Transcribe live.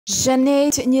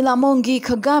Jeanette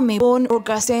Kagame, born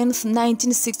August 10,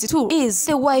 1962, is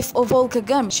the wife of Paul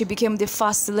Kagame. She became the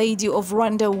first lady of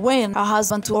Rwanda when her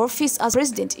husband took office as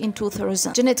president in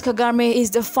 2000. Jeanette Kagame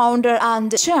is the founder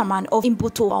and chairman of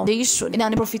Imbuto Foundation, a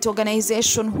non-profit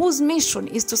organization whose mission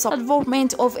is to support the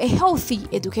development of a healthy,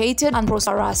 educated, and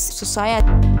prosperous society.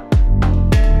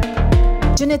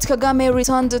 Jeanette Kagame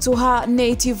returned to her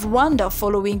native Rwanda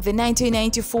following the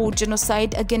 1994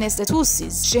 genocide against the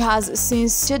Tutsis. She has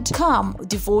since become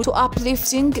devoted to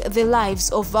uplifting the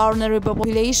lives of vulnerable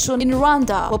population in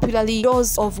Rwanda, popularly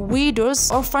those of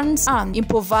widows, orphans, and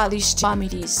impoverished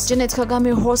families. Jeanette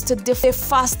Kagame hosted the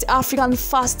first African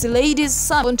First Ladies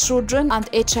Summit on Children and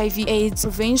HIV/AIDS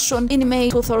Prevention in May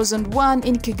 2001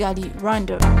 in Kigali,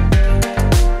 Rwanda.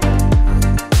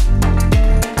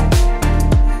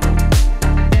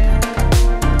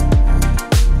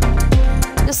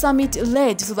 The summit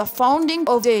led to the founding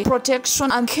of the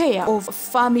Protection and Care of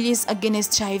Families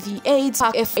Against HIV/AIDS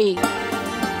 (FA).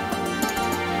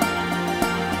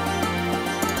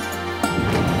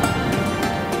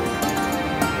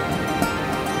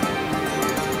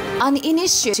 An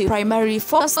initiative primarily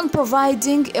focused on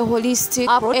providing a holistic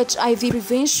approach to HIV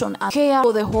prevention and care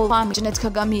for the whole family. Jeanette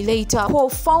Kagame later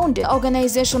co-founded the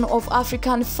Organization of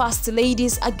African First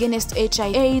Ladies Against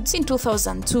HIV/AIDS in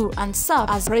 2002 and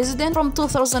served as president from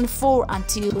 2004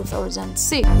 until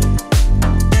 2006.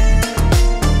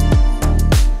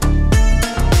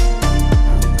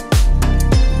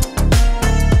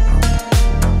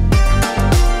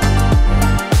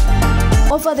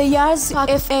 Over the years,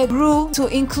 FA grew to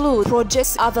include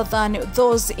projects other than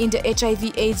those in the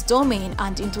HIV/AIDS domain,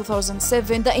 and in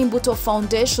 2007, the Imbuto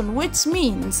Foundation, which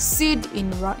means seed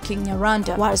in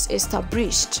Kinyarwanda, was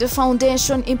established. The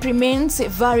foundation implements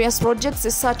various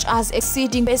projects such as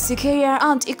exceeding basic care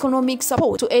and economic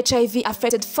support to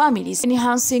HIV-affected families,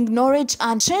 enhancing knowledge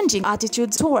and changing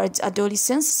attitudes towards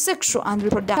adolescents, sexual and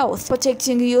reproductive health,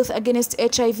 protecting youth against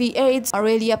HIV/AIDS,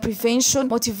 malaria prevention,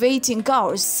 motivating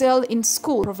girls, excel in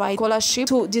school, provide scholarship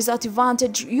to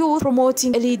disadvantaged youth,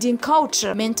 promoting a leading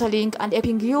culture, mentoring and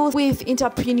helping youth with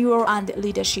entrepreneurial and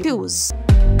leadership skills.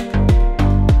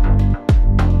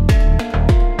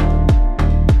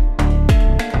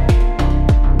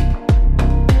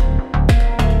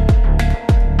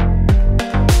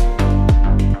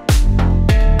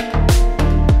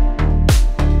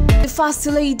 First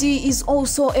Lady is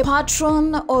also a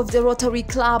patron of the Rotary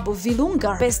Club of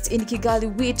Virunga, based in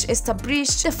Kigali, which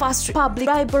established the first public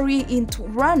library in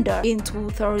Rwanda in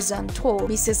 2012.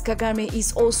 Mrs. Kagame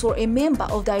is also a member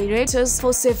of directors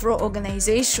for several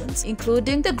organizations,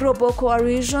 including the Global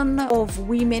Coalition of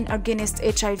Women Against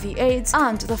HIV/AIDS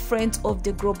and the Friends of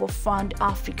the Global Fund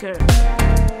Africa.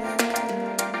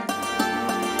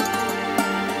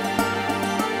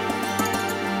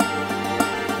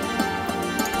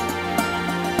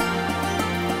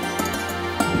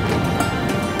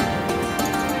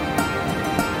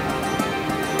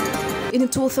 In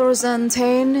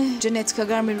 2010, Jeanette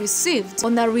Kagame received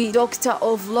Honorary Doctor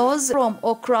of Laws from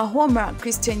Oklahoma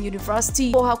Christian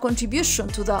University for her contribution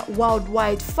to the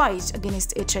worldwide fight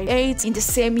against HIV/AIDS. In the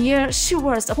same year, she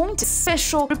was appointed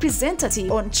Special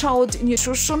Representative on Child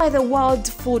Nutrition by the World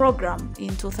Food Programme.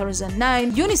 In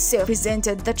 2009, UNICEF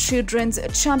presented the Children's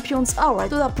Champions Award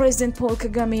to the President Paul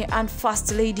Kagame and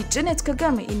First Lady Jeanette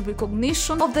Kagame in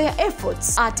recognition of their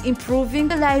efforts at improving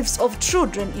the lives of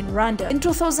children in Rwanda. In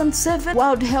 2007,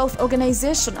 World Health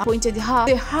Organization appointed her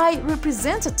the High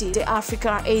Representative of the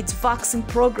Africa AIDS Vaccine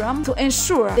Program to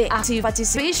ensure the active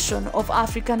participation of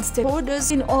African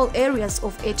stakeholders in all areas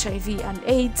of HIV and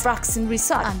AIDS vaccine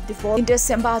research and development. In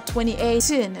December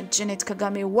 2018, Jeanette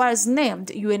Kagame was named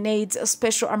UNAIDS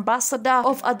Special Ambassador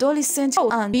of Adolescent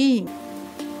Health and Being.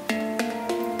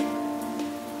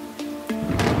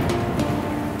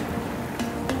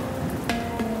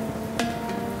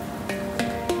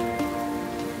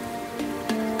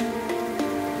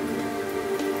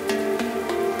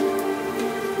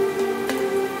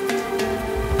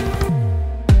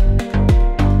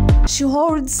 She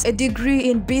holds a degree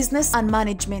in business and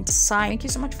management science. Thank you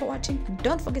so much for watching, and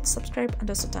don't forget to subscribe and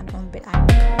also turn on the bell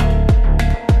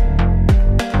icon.